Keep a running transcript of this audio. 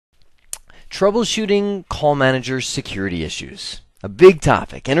Troubleshooting call manager security issues. A big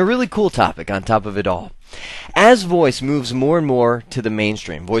topic, and a really cool topic on top of it all. As voice moves more and more to the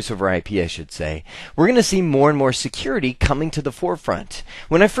mainstream, voice over IP I should say, we're going to see more and more security coming to the forefront.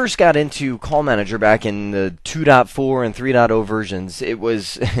 When I first got into Call Manager back in the 2.4 and 3.0 versions, it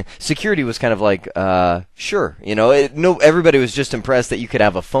was security was kind of like, sure, everybody was just impressed that you could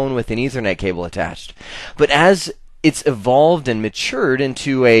have a phone with an Ethernet cable attached. But as it's evolved and matured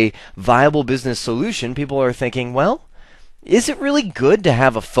into a viable business solution, people are thinking, well, is it really good to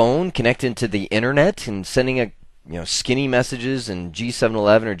have a phone connected to the internet and sending skinny messages in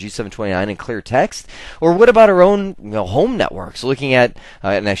G711 or G729 in clear text? Or what about our own home networks? Looking at,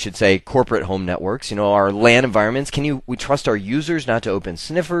 and I should say corporate home networks, our LAN environments. We trust our users not to open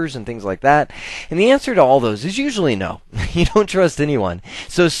sniffers and things like that? And the answer to all those is usually no. You don't trust anyone.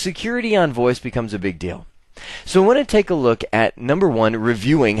 So security on voice becomes a big deal. So I want to take a look at, number one,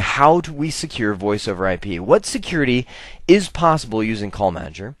 reviewing how do we secure voice over IP. What security is possible using Call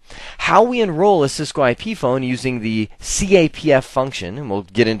Manager. How we enroll a Cisco IP phone using the CAPF function. And we'll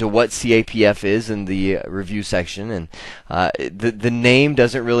get into what CAPF is in the review section. And the name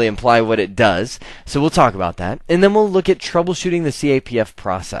doesn't really imply what it does. So we'll talk about that. And then we'll look at troubleshooting the CAPF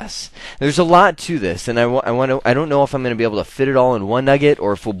process. There's a lot to this. And I don't know if I'm going to be able to fit it all in one nugget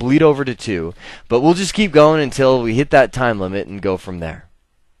or if we'll bleed over to two. But we'll just keep going until we hit that time limit and go from there.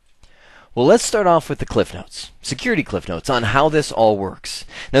 Well, let's start off with the Cliff Notes, security Cliff Notes on how this all works.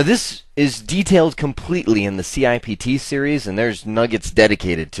 Now, this is detailed completely in the CIPT series, and there's nuggets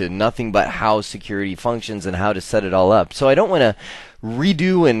dedicated to nothing but how security functions and how to set it all up. So I don't want to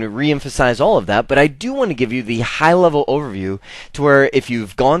redo and reemphasize all of that, but I do want to give you the high-level overview to where if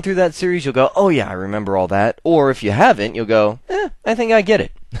you've gone through that series, you'll go, oh yeah, I remember all that. Or if you haven't, you'll go, I think I get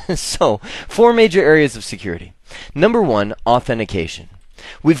it. So, 4 major areas of security. Number 1, authentication.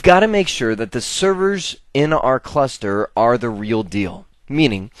 We've got to make sure that the servers in our cluster are the real deal.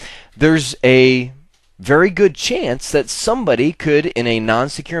 Meaning, there's a very good chance that somebody could, in a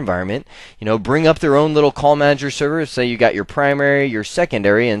non-secure environment, bring up their own little Call Manager server. Say you got your primary, your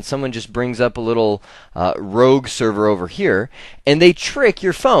secondary, and someone just brings up a little rogue server over here, and they trick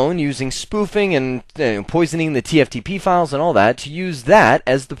your phone using spoofing and poisoning the TFTP files and all that to use that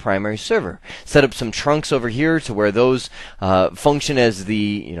as the primary server. Set up some trunks over here to where those function as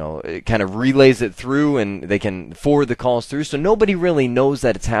the, it kind of relays it through and they can forward the calls through, so nobody really knows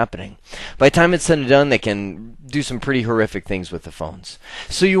that it's happening. By the time it's said and done, they can do some pretty horrific things with the phones.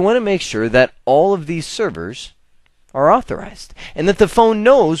 So you want to make sure that all of these servers are authorized and that the phone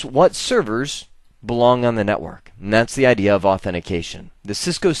knows what servers belong on the network. And that's the idea of authentication. The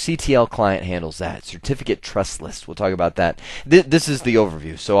Cisco CTL client handles that. Certificate Trust List. We'll talk about that. This is the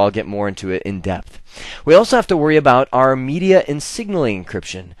overview, so I'll get more into it in depth. We also have to worry about our media and signaling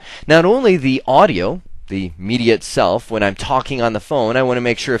encryption. Not only the audio, the media itself, when I'm talking on the phone, I want to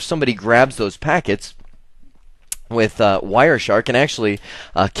make sure if somebody grabs those packets with Wireshark, and actually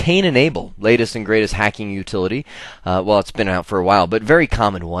Cain Enable, latest and greatest hacking utility, well, it's been out for a while, but very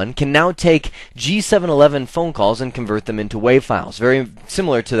common one, can now take G711 phone calls and convert them into WAV files. Very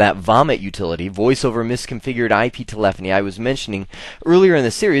similar to that Vomit utility, voice over misconfigured IP telephony I was mentioning earlier in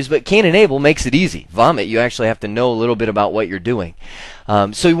the series, but Cain Enable makes it easy. Vomit, you actually have to know a little bit about what you're doing.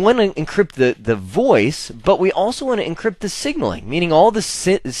 So we want to encrypt the voice, but we also want to encrypt the signaling, meaning all the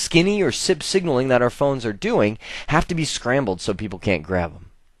skinny or SIP signaling that our phones are doing have to be scrambled so people can't grab them.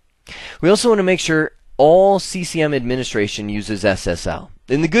 We also want to make sure all CCM administration uses SSL.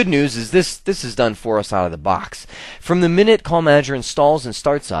 And the good news is this is done for us out of the box. From the minute Call Manager installs and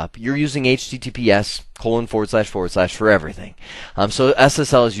starts up, you're using HTTPS:// for everything. So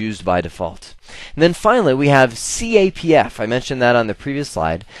SSL is used by default. And then finally, we have CAPF. I mentioned that on the previous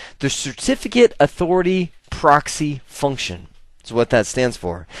slide. The Certificate Authority Proxy Function. That's what that stands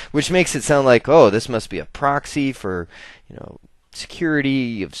for, which makes it sound like, oh, this must be a proxy for,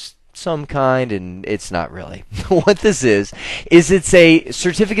 security of some kind, and it's not really. What this is it's a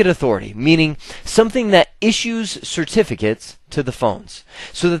certificate authority, meaning something that issues certificates to the phones,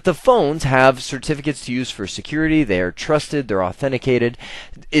 so that the phones have certificates to use for security. They are trusted, they're authenticated.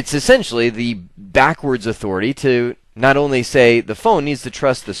 It's essentially the backwards authority to not only say the phone needs to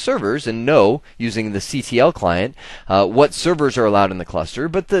trust the servers and know, using the CTL client, what servers are allowed in the cluster,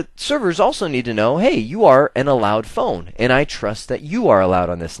 but the servers also need to know, hey, you are an allowed phone, and I trust that you are allowed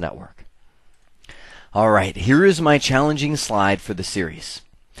on this network. Alright, here is my challenging slide for the series.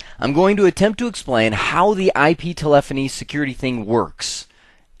 I'm going to attempt to explain how the IP telephony security thing works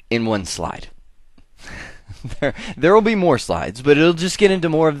in one slide. There will be more slides, but it'll just get into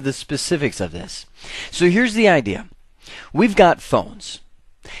more of the specifics of this. So here's the idea. We've got phones.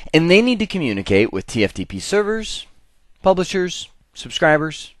 And they need to communicate with TFTP servers, publishers,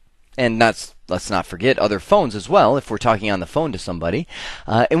 subscribers, and let's not forget other phones as well if we're talking on the phone to somebody.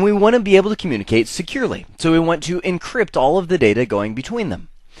 And we want to be able to communicate securely. So we want to encrypt all of the data going between them.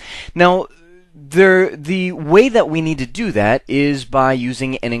 Now, the way that we need to do that is by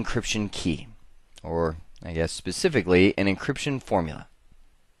using an encryption key, or I guess specifically an encryption formula.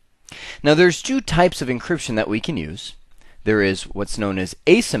 Now, there's two types of encryption that we can use. There is what's known as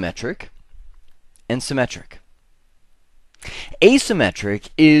asymmetric and symmetric. Asymmetric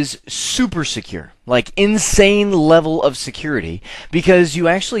is super secure, like insane level of security, because you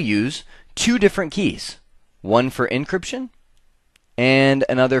actually use two different keys, one for encryption and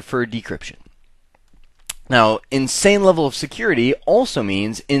another for decryption. Now, insane level of security also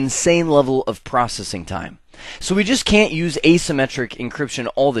means insane level of processing time. So we just can't use asymmetric encryption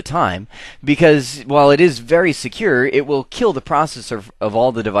all the time, because while it is very secure, it will kill the processor of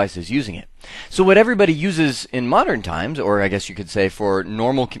all the devices using it. So what everybody uses in modern times, or I guess you could say for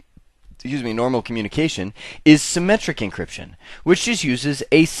normal communication, is symmetric encryption, which just uses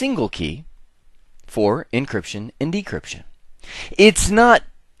a single key for encryption and decryption. It's not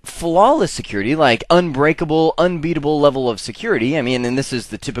flawless security, like unbreakable, unbeatable level of security. I mean, and this is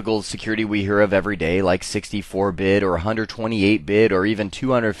the typical security we hear of every day, like 64-bit or 128-bit or even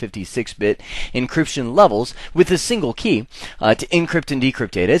 256-bit encryption levels with a single key to encrypt and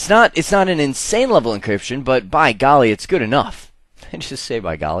decrypt data. It's not an insane level encryption, but by golly, it's good enough. I just say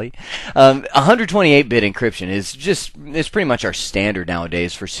by golly. 128-bit encryption is pretty much our standard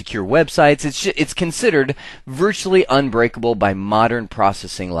nowadays for secure websites. It's considered virtually unbreakable by modern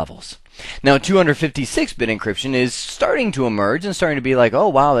processing levels. Now, 256-bit encryption is starting to emerge and starting to be like, oh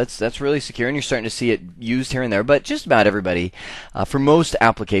wow, that's really secure, and you're starting to see it used here and there. But just about everybody, for most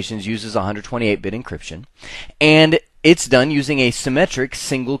applications, uses 128-bit encryption, and it's done using a symmetric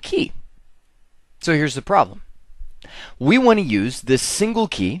single key. So here's the problem. We want to use this single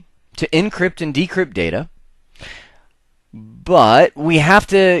key to encrypt and decrypt data, but we have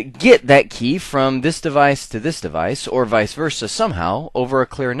to get that key from this device to this device, or vice versa somehow, over a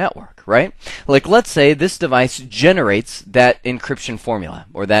clear network, right? Like, let's say this device generates that encryption formula,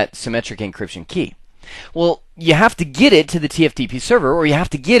 or that symmetric encryption key. Well, you have to get it to the TFTP server, or you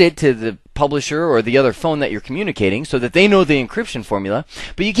have to get it to the publisher or the other phone that you're communicating so that they know the encryption formula,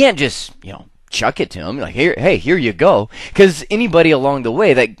 but you can't just, chuck it to them, like, here you go, because anybody along the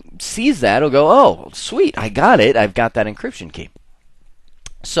way that sees that will go, oh, sweet, I got it, I've got that encryption key.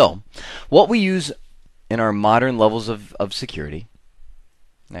 So, what we use in our modern levels of security,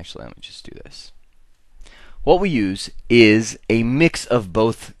 actually, let me just do this. What we use is a mix of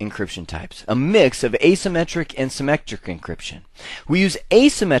both encryption types, a mix of asymmetric and symmetric encryption. We use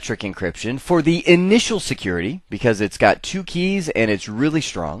asymmetric encryption for the initial security because it's got two keys and it's really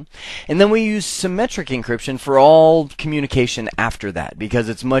strong. And then we use symmetric encryption for all communication after that because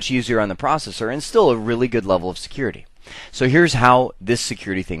it's much easier on the processor and still a really good level of security. So here's how this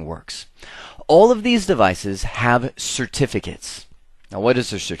security thing works. All of these devices have certificates. Now, what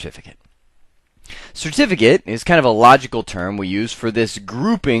is a certificate? Certificate is kind of a logical term we use for this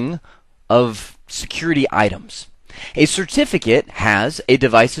grouping of security items. A certificate has a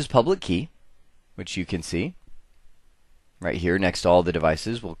device's public key, which you can see right here next to all the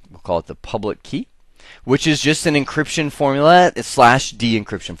devices. We'll call it the public key, which is just an encryption formula /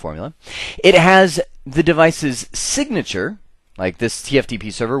 de-encryption formula. It has the device's signature, like this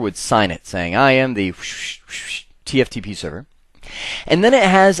TFTP server would sign it, saying, I am the TFTP server. And then it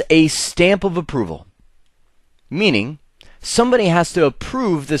has a stamp of approval, meaning somebody has to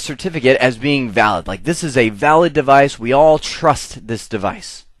approve the certificate as being valid. Like, this is a valid device. We all trust this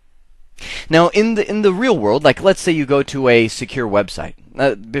device. Now, in the real world, like, let's say you go to a secure website.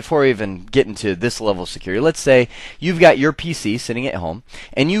 Before we even get into this level of security, let's say you've got your PC sitting at home,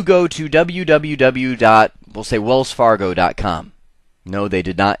 and you go to www.wellsfargo.com. No, they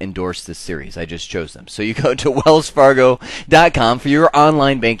did not endorse this series. I just chose them. So you go to wellsfargo.com for your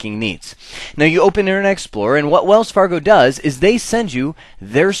online banking needs. Now you open Internet Explorer, and what Wells Fargo does is they send you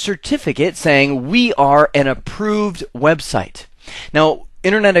their certificate saying, we are an approved website. Now,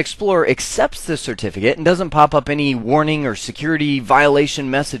 Internet Explorer accepts the certificate and doesn't pop up any warning or security violation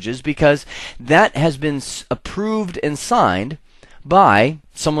messages because that has been approved and signed by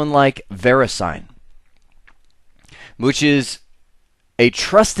someone like VeriSign, which is a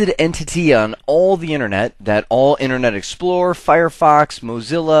trusted entity on all the internet that all Internet Explorer, Firefox,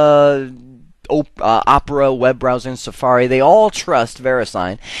 Mozilla, Opera, web browser, Safari, they all trust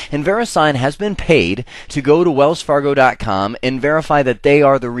VeriSign. And VeriSign has been paid to go to wellsfargo.com and verify that they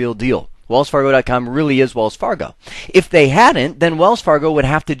are the real deal. WellsFargo.com really is Wells Fargo. If they hadn't, then Wells Fargo would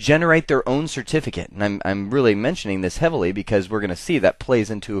have to generate their own certificate. And I'm really mentioning this heavily because we're going to see that plays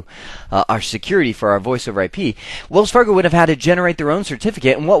into our security for our voice over IP. Wells Fargo would have had to generate their own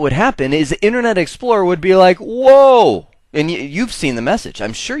certificate, and what would happen is Internet Explorer would be like, whoa! And you've seen the message.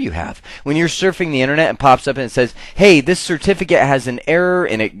 I'm sure you have. When you're surfing the internet and pops up and it says, hey, this certificate has an error,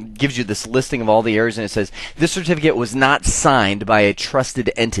 and it gives you this listing of all the errors, and it says, this certificate was not signed by a trusted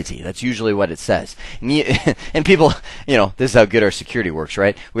entity. That's usually what it says. And people, this is how good our security works,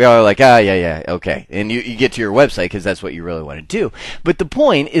 right? We all are like, yeah, okay. And you get to your website because that's what you really want to do. But the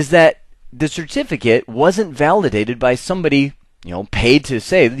point is that the certificate wasn't validated by somebody paid to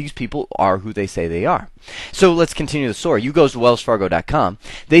say that these people are who they say they are. So let's continue the story. You go to WellsFargo.com.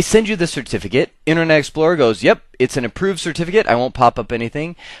 They send you the certificate. Internet Explorer goes, yep, it's an approved certificate. I won't pop up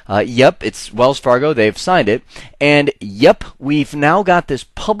anything. Yep, it's Wells Fargo. They've signed it. And yep, we've now got this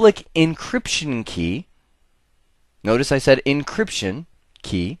public encryption key. Notice I said encryption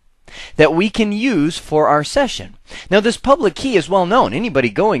key that we can use for our session. Now, this public key is well known. Anybody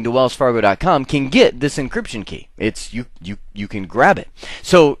going to WellsFargo.com can get this encryption key. It's you can grab it.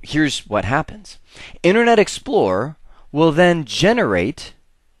 So here's what happens. Internet Explorer will then generate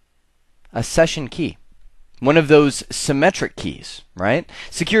a session key. One of those symmetric keys, right?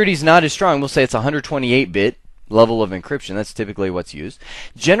 Security is not as strong. We'll say it's 128-bit level of encryption. That's typically what's used.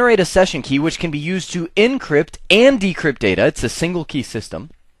 Generate a session key which can be used to encrypt and decrypt data. It's a single key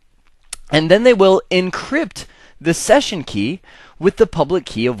system. And then they will encrypt the session key with the public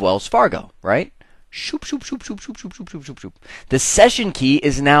key of Wells Fargo, right? Shoop, shoop, shoop, shoop, shoop, shoop, shoop, shoop, shoop, shoop. The session key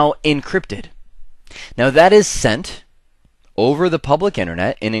is now encrypted. Now that is sent over the public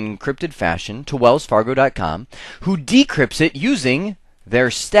internet in an encrypted fashion to WellsFargo.com, who decrypts it using their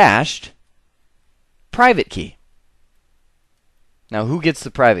stashed private key. Now who gets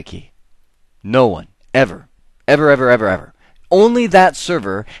the private key? No one. Ever. Ever, ever, ever, ever. Only that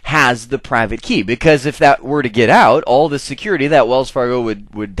server has the private key, because if that were to get out, all the security that Wells Fargo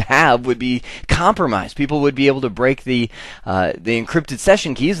would have would be compromised. People would be able to break the encrypted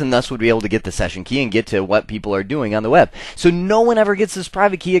session keys, and thus would be able to get the session key and get to what people are doing on the web. So no one ever gets this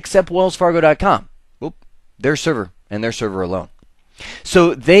private key except WellsFargo.com. Oop, their server and their server alone.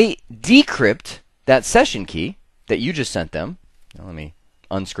 So they decrypt that session key that you just sent them. Now let me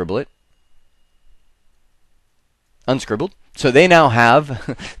unscribble it. Unscribbled. So they now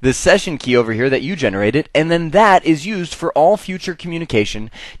have the session key over here that you generated, and then that is used for all future communication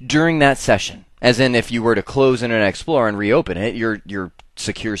during that session. As in, if you were to close Internet Explorer and reopen it, your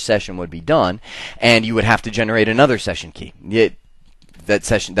secure session would be done, and you would have to generate another session key.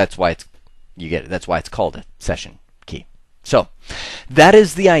 That's why it's called a session key. So that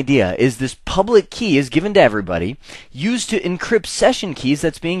is the idea, is this public key is given to everybody, used to encrypt session keys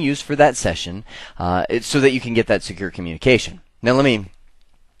that's being used for that session, so that you can get that secure communication. Now let me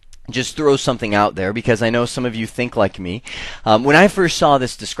just throw something out there, because I know some of you think like me. When I first saw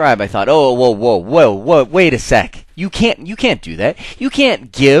this described, I thought, oh, whoa, wait a sec. You can't do that. You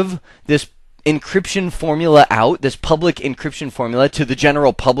can't give this encryption formula out, this public encryption formula, to the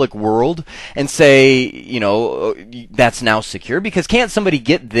general public world and say, that's now secure, because can't somebody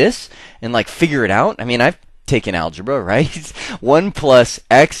get this and figure it out? I mean, I've taken algebra, right? 1 plus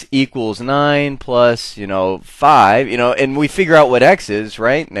x equals 9 plus, 5, and we figure out what x is,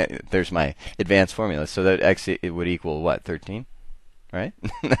 right? There's my advanced formula. So that x, it would equal what, 13? Right?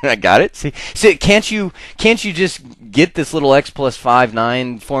 I got it. See, can't you just get this little x plus 5,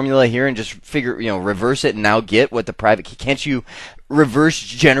 9 formula here and just figure, reverse it and now get what the private key? Can't you reverse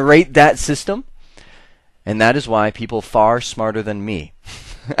generate that system? And that is why people far smarter than me,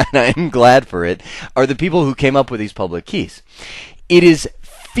 and I'm glad for it, are the people who came up with these public keys. It is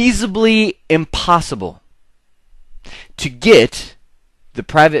feasibly impossible to get the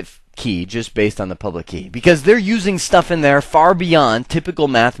private key just based on the public key, because they're using stuff in there far beyond typical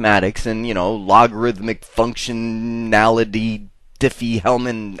mathematics and logarithmic functionality,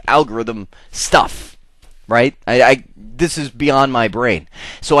 Diffie-Hellman algorithm stuff, right? This is beyond my brain,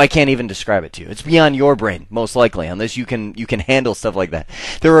 so I can't even describe it to you. It's beyond your brain, most likely, unless you can handle stuff like that.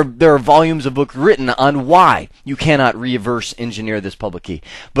 There are volumes of books written on why you cannot reverse engineer this public key,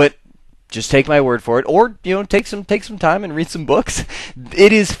 but just take my word for it, or take some time and read some books.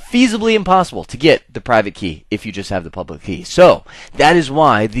 It is feasibly impossible to get the private key if you just have the public key. So that is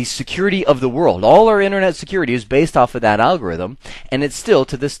why the security of the world, all our internet security, is based off of that algorithm, and it's still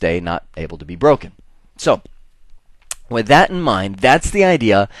to this day not able to be broken. So with that in mind, that's the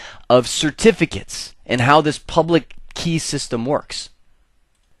idea of certificates and how this public key system works.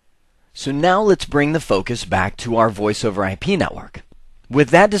 So now let's bring the focus back to our voice over IP network. With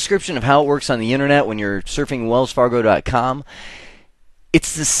that description of how it works on the internet when you're surfing wellsfargo.com,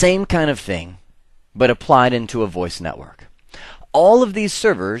 it's the same kind of thing, but applied into a voice network. All of these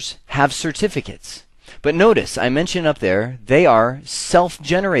servers have certificates. But notice, I mentioned up there, they are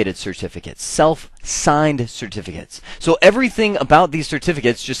self-generated certificates, self-signed certificates. So everything about these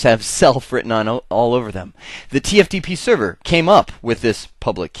certificates just have self written on all over them. The TFTP server came up with this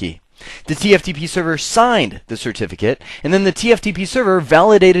public key. The TFTP server signed the certificate, and then the TFTP server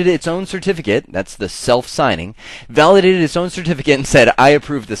validated its own certificate, that's the self-signing, validated its own certificate and said, I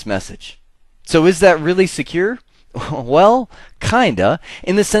approve this message. So is that really secure? Well, kinda,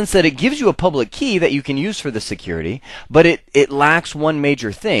 in the sense that it gives you a public key that you can use for the security, but it lacks one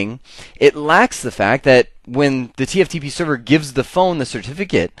major thing. It lacks the fact that when the TFTP server gives the phone the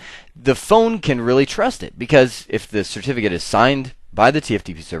certificate, the phone can really trust it, because if the certificate is signed by the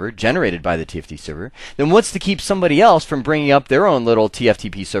TFTP server, generated by the TFTP server, then what's to keep somebody else from bringing up their own little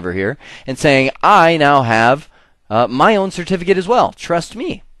TFTP server here and saying, I now have my own certificate as well. Trust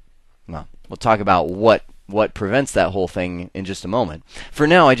me. Well, we'll talk about what prevents that whole thing in just a moment. For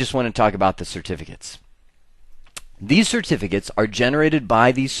now, I just want to talk about the certificates. These certificates are generated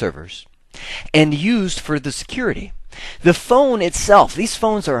by these servers and used for the security. The phone itself, these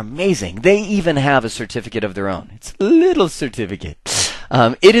phones are amazing. They even have a certificate of their own. It's a little certificate.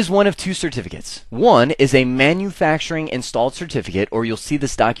 It is one of two certificates. One is a manufacturing installed certificate, or you'll see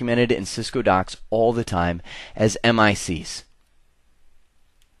this documented in Cisco docs all the time as MICs.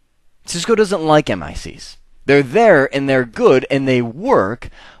 Cisco doesn't like MICs. They're there and they're good and they work,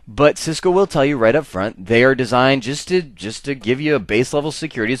 but Cisco will tell you right up front they are designed just to give you a base level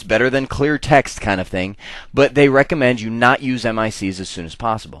security. It's better than clear text kind of thing, but they recommend you not use MICs as soon as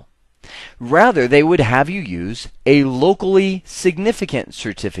possible. Rather, they would have you use a locally significant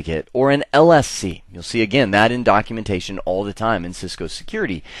certificate, or an LSC. You'll see again that in documentation all the time in Cisco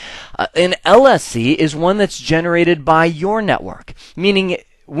security. An LSC is one that's generated by your network, meaning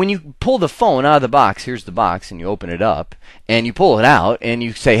when you pull the phone out of the box, here's the box, and you open it up, and you pull it out, and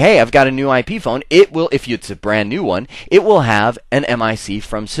you say, hey, I've got a new IP phone, it will, if it's a brand new one, it will have an MIC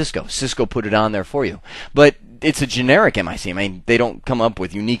from Cisco. Cisco put it on there for you. But it's a generic MIC. I mean, they don't come up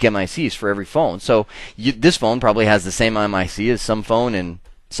with unique MICs for every phone. So this phone probably has the same MIC as some phone in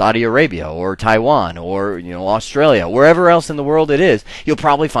Saudi Arabia or Taiwan or Australia, wherever else in the world it is. You'll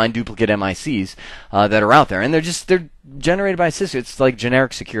probably find duplicate MICs that are out there, and they're generated by Cisco. It's like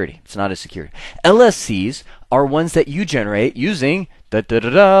generic security. It's not as secure. LSCs are ones that you generate using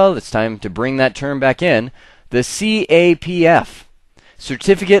it's time to bring that term back in, the CAPF.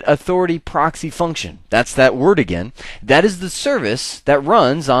 Certificate Authority Proxy Function. That's that word again. That is the service that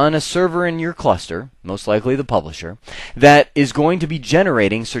runs on a server in your cluster, most likely the publisher, that is going to be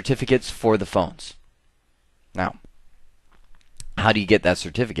generating certificates for the phones. Now, how do you get that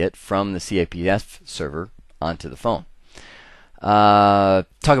certificate from the CAPF server onto the phone? Talk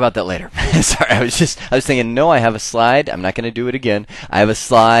about that later. Sorry, I was thinking, no, I have a slide. I'm not going to do it again. I have a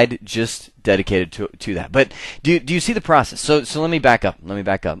slide just dedicated to that. But do you see the process? So let me back up.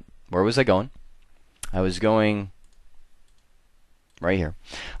 Where was I going? I was going right here.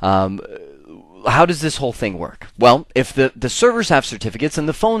 How does this whole thing work? Well, if the servers have certificates and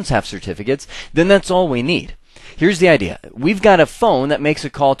the phones have certificates, then that's all we need. Here's the idea. We've got a phone that makes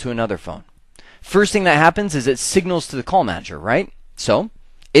a call to another phone. First thing that happens is it signals to the call manager, right? So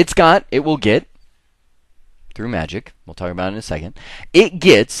it will get, through magic, we'll talk about it in a second, it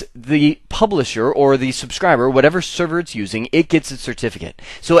gets the publisher or the subscriber, whatever server it's using, it gets its certificate.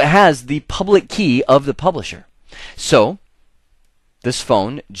 So it has the public key of the publisher. So this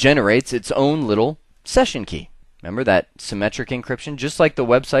phone generates its own little session key. Remember that symmetric encryption, just like the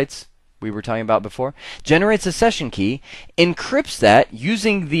websites we were talking about before? Generates a session key, encrypts that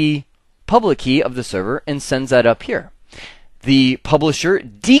using the public key of the server, and sends that up here. The publisher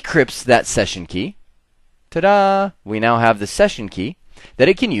decrypts that session key. Ta-da! We now have the session key that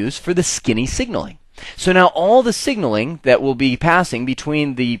it can use for the skinny signaling. So now all the signaling that will be passing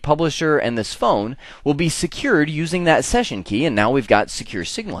between the publisher and this phone will be secured using that session key, and now we've got secure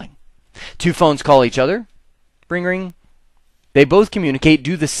signaling. Two phones call each other. Ring, ring. They both communicate,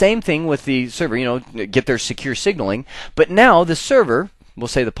 do the same thing with the server, get their secure signaling, but now the server, we'll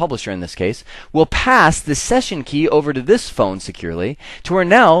say the publisher in this case, will pass the session key over to this phone securely, to where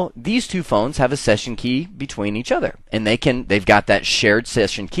now these two phones have a session key between each other, and they've got that shared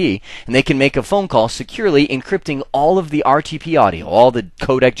session key, and they can make a phone call securely, encrypting all of the RTP audio, all the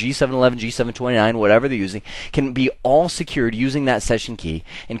codec G711, G729, whatever they're using, can be all secured using that session key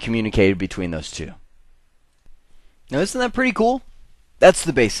and communicated between those two. Now, isn't that pretty cool? That's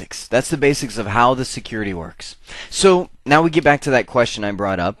the basics. That's the basics of how the security works. So now we get back to that question I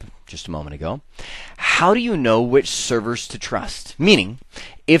brought up just a moment ago. How do you know which servers to trust? Meaning,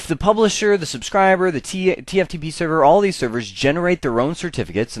 if the publisher, the subscriber, the TFTP server, all these servers generate their own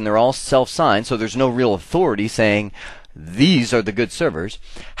certificates and they're all self-signed, so there's no real authority saying these are the good servers,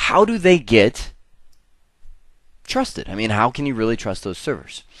 how do they get trusted? I mean, how can you really trust those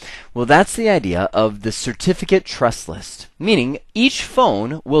servers? Well, that's the idea of the certificate trust list, meaning each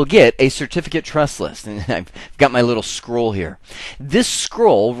phone will get a certificate trust list. And I've got my little scroll here. This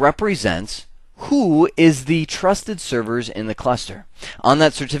scroll represents who is the trusted servers in the cluster. On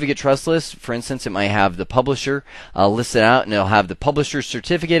that certificate trust list, for instance, it might have the publisher listed out, and it'll have the publisher's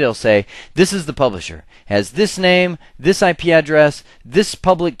certificate. It'll say, this is the publisher. It has this name, this IP address, this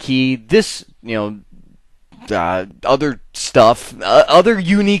public key, this, other stuff, other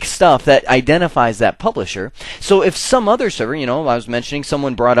unique stuff that identifies that publisher. So if some other server, I was mentioning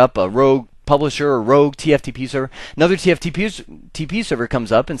someone brought up a rogue publisher or rogue TFTP server, another TFTP server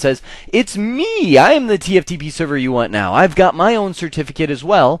comes up and says, it's me, I am the TFTP server you want now, I've got my own certificate as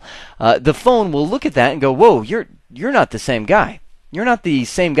well. The phone will look at that and go, whoa, you're not the same guy. You're not the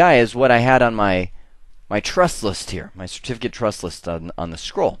same guy as what I had on my trust list here, my certificate trust list on the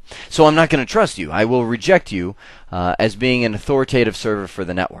scroll. So I'm not going to trust you. I will reject you as being an authoritative server for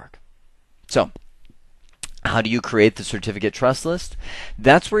the network. So how do you create the certificate trust list?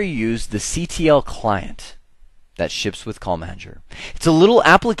 That's where you use the CTL client that ships with Call Manager. It's a little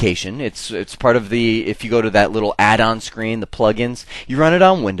application. It's part of the, if you go to that little add-on screen, the plugins, you run it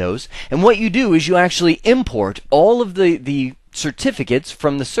on Windows. And what you do is you actually import all of the certificates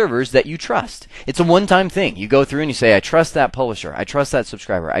from the servers that you trust. It's a one-time thing. You go through and you say, I trust that publisher, I trust that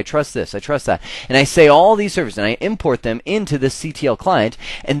subscriber, I trust this, I trust that. And I say all these servers and I import them into this CTL client,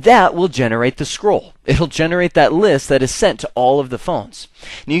 and that will generate the scroll. It'll generate that list that is sent to all of the phones.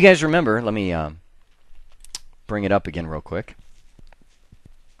 Now you guys remember, let me bring it up again real quick.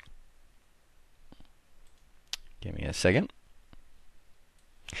 Give me a second.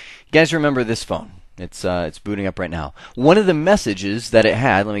 You guys remember this phone? It's booting up right now. One of the messages that it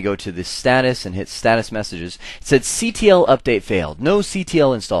had, let me go to the status and hit status messages. It said CTL update failed. No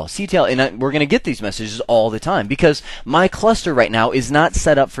CTL install. CTL, and we're going to get these messages all the time because my cluster right now is not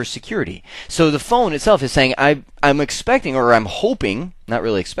set up for security. So the phone itself is saying I'm expecting, or I'm hoping, not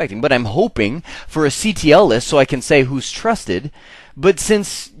really expecting, but I'm hoping for a CTL list so I can say who's trusted. But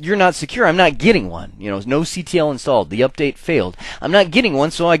since you're not secure, I'm not getting one. No CTL installed. The update failed. I'm not getting one,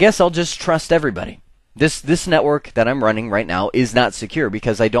 so I guess I'll just trust everybody. This network that I'm running right now is not secure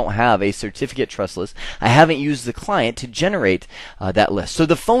because I don't have a certificate trust list. I haven't used the client to generate that list. So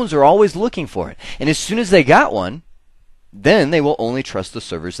the phones are always looking for it. And as soon as they got one, then they will only trust the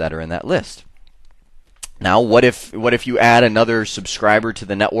servers that are in that list. Now, what if you add another subscriber to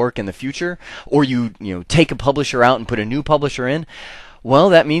the network in the future, or you take a publisher out and put a new publisher in? Well,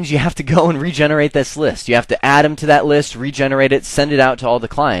 that means you have to go and regenerate this list. You have to add them to that list, regenerate it, send it out to all the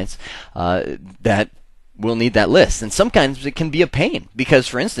clients that will need that list. And sometimes it can be a pain because,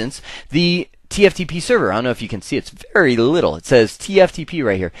 for instance, the TFTP server, I don't know if you can see, it's very little. It says TFTP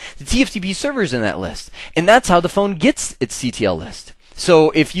right here. The TFTP server is in that list, and that's how the phone gets its CTL list.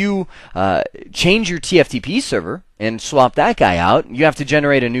 So if you change your TFTP server and swap that guy out, you have to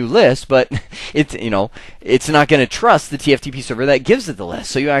generate a new list, but it's not going to trust the TFTP server that gives it the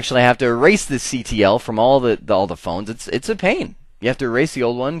list. So you actually have to erase the CTL from all the phones. It's a pain. You have to erase the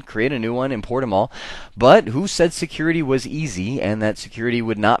old one, create a new one, import them all. But who said security was easy and that security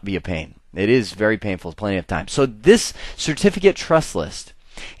would not be a pain? It is very painful, plenty of time. So this certificate trust list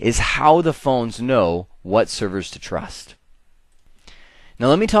is how the phones know what servers to trust. Now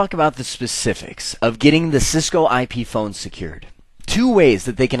let me talk about the specifics of getting the Cisco IP phone secured. Two ways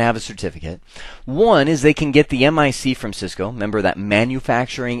that they can have a certificate. One is they can get the MIC from Cisco. Remember that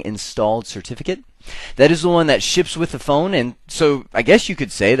manufacturing installed certificate? That is the one that ships with the phone, and so I guess you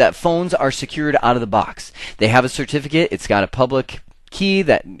could say that phones are secured out of the box. They have a certificate, it's got a public key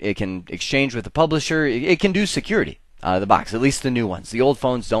that it can exchange with the publisher, it can do security out of the box, at least the new ones. The old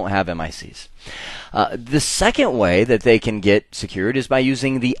phones don't have MICs. The second way that they can get secured is by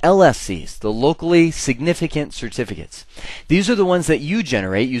using the LSCs, the locally significant certificates. These are the ones that you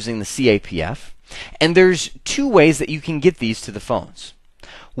generate using the CAPF, and there's two ways that you can get these to the phones.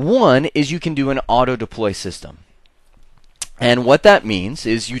 One is you can do an auto-deploy system. And what that means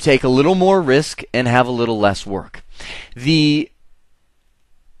is you take a little more risk and have a little less work. The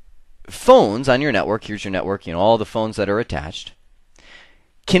phones on your network, here's your network, all the phones that are attached,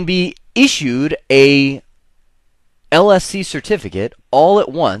 can be issued a LSC certificate all at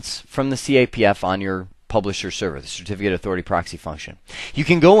once from the CAPF on your publisher server, the certificate authority proxy function. You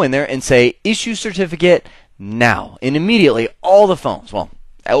can go in there and say issue certificate now, and immediately all the phones, well,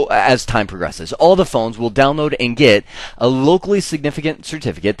 as time progresses, all the phones will download and get a locally significant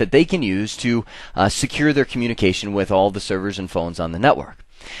certificate that they can use to secure their communication with all the servers and phones on the network.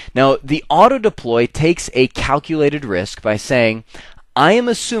 Now, the auto deploy takes a calculated risk by saying, I am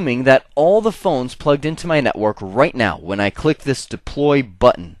assuming that all the phones plugged into my network right now, when I click this deploy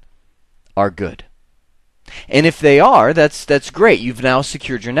button, are good. And if they are, that's great. You've now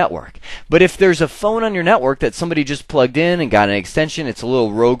secured your network. But if there's a phone on your network that somebody just plugged in and got an extension, it's a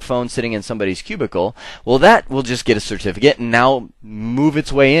little rogue phone sitting in somebody's cubicle, well, that will just get a certificate and now move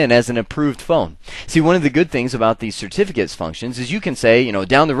its way in as an approved phone. See, one of the good things about these certificates functions is you can say,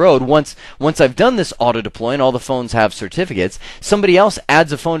 down the road, once I've done this auto deploy and all the phones have certificates, somebody else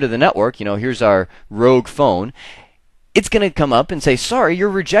adds a phone to the network. Here's our rogue phone. It's going to come up and say, sorry, you're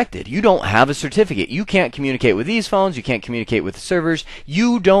rejected. You don't have a certificate. You can't communicate with these phones. You can't communicate with the servers.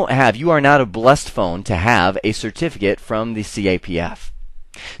 You are not a blessed phone to have a certificate from the CAPF.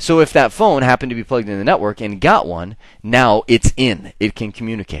 So if that phone happened to be plugged in the network and got one, now it's in. It can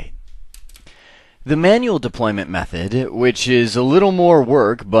communicate. The manual deployment method, which is a little more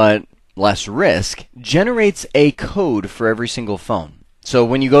work but less risk, generates a code for every single phone. So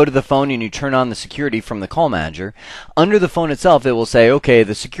when you go to the phone and you turn on the security from the call manager, under the phone itself it will say, okay,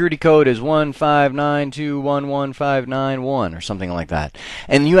 the security code is 159211591 or something like that.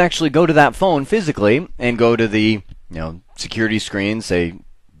 And you actually go to that phone physically and go to the security screen, say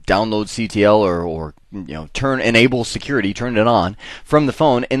download CTL or enable security, turn it on from the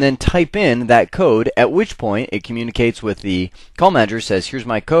phone, and then type in that code, at which point it communicates with the call manager, says, here's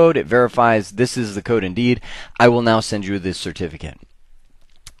my code, it verifies this is the code indeed, I will now send you this certificate.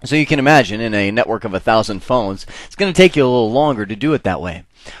 So you can imagine in a network of 1,000 phones, it's going to take you a little longer to do it that way.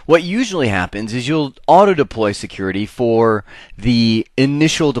 What usually happens is you'll auto-deploy security for the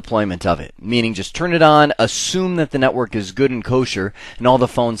initial deployment of it, meaning just turn it on, assume that the network is good and kosher, and all the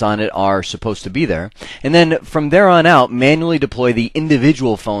phones on it are supposed to be there, and then from there on out, manually deploy the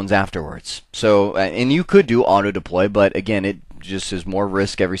individual phones afterwards. So, and you could do auto-deploy, but again, it just is more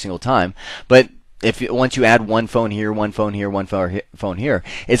risk every single time. But once you add one phone here, one phone here, one phone here,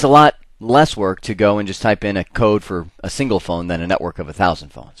 it's a lot less work to go and just type in a code for a single phone than a network of 1,000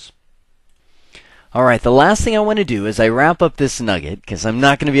 phones. All right, the last thing I want to do as I wrap up this nugget, because I'm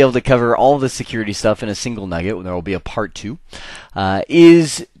not going to be able to cover all the security stuff in a single nugget, there will be a part 2,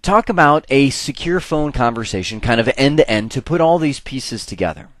 is talk about a secure phone conversation, kind of end to end, to put all these pieces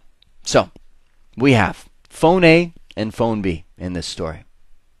together. So, we have phone A and phone B in this story.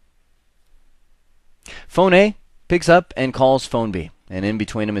 Phone A picks up and calls phone B, and in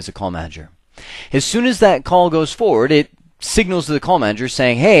between them is a call manager. As soon as that call goes forward, it signals to the call manager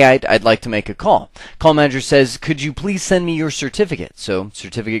saying, hey, I'd like to make a call. Call manager says, could you please send me your certificate? So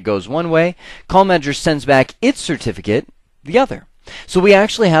certificate goes one way, call manager sends back its certificate the other. So we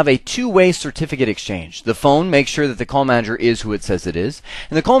actually have a two-way certificate exchange. The phone makes sure that the call manager is who it says it is,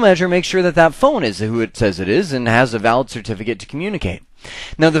 and the call manager makes sure that that phone is who it says it is and has a valid certificate to communicate.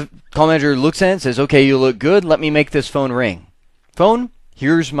 Now the call manager looks at it and says, okay, you look good, let me make this phone ring. Phone,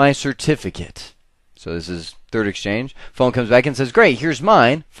 here's my certificate. So this is third exchange. Phone comes back and says, great, here's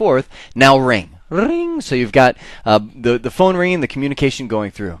mine. Fourth, now ring. Ring. So you've got the phone ringing, the communication going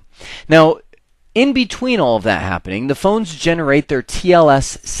through. Now, in between all of that happening, the phones generate their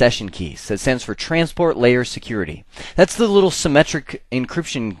TLS session keys. That stands for Transport Layer Security. That's the little symmetric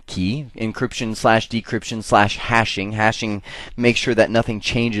encryption key, encryption/decryption/hashing. Hashing makes sure that nothing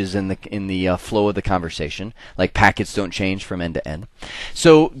changes in the flow of the conversation, like packets don't change from end to end.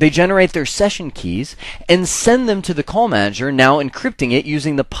 So they generate their session keys and send them to the call manager, now encrypting it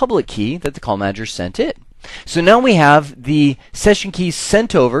using the public key that the call manager sent it. So now we have the session keys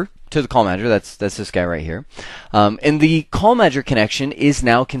sent over to the call manager, that's this guy right here, and the call manager connection is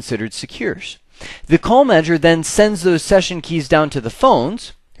now considered secure. The call manager then sends those session keys down to the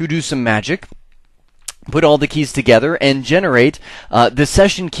phones, who do some magic, put all the keys together, and generate the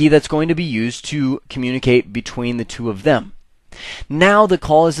session key that's going to be used to communicate between the two of them. Now the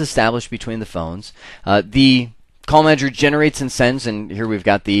call is established between the phones. The call manager generates and sends, and here we've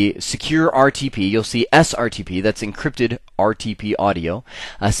got the secure RTP. You'll see SRTP, that's encrypted RTP audio,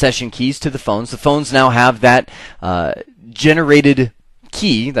 session keys to the phones. The phones now have that generated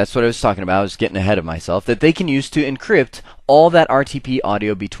key, that's what I was talking about, I was getting ahead of myself, that they can use to encrypt all that RTP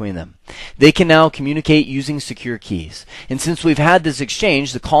audio between them. They can now communicate using secure keys. And since we've had this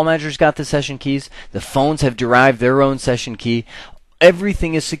exchange, the call manager's got the session keys, the phones have derived their own session key,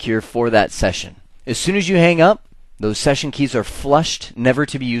 everything is secure for that session. As soon as you hang up, Those session keys are flushed, never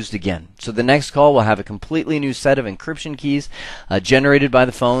to be used again. So the next call will have a completely new set of encryption keys generated by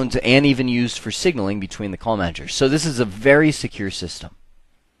the phones and even used for signaling between the call managers. So this is a very secure system.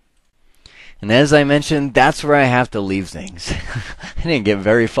 And as I mentioned, that's where I have to leave things. I didn't get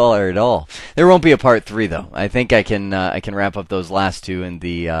very far at all. There won't be a part 3 though. I think I can wrap up those last 2 in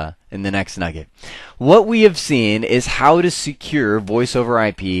the next nugget. What we have seen is how to secure voice over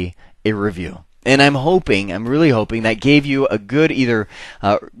IP a review. And I'm really hoping that gave you a good either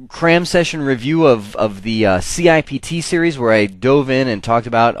cram session review of the CIPT series where I dove in and talked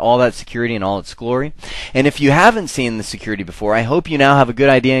about all that security in all its glory. And if you haven't seen the security before, I hope you now have a good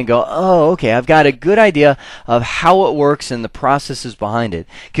idea and go, oh, okay, I've got a good idea of how it works and the processes behind it.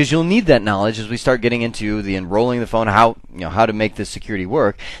 Because you'll need that knowledge as we start getting into the enrolling the phone, how to make this security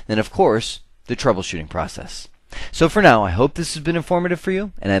work. Then, of course, the troubleshooting process. So for now, I hope this has been informative for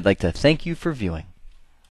you, and I'd like to thank you for viewing.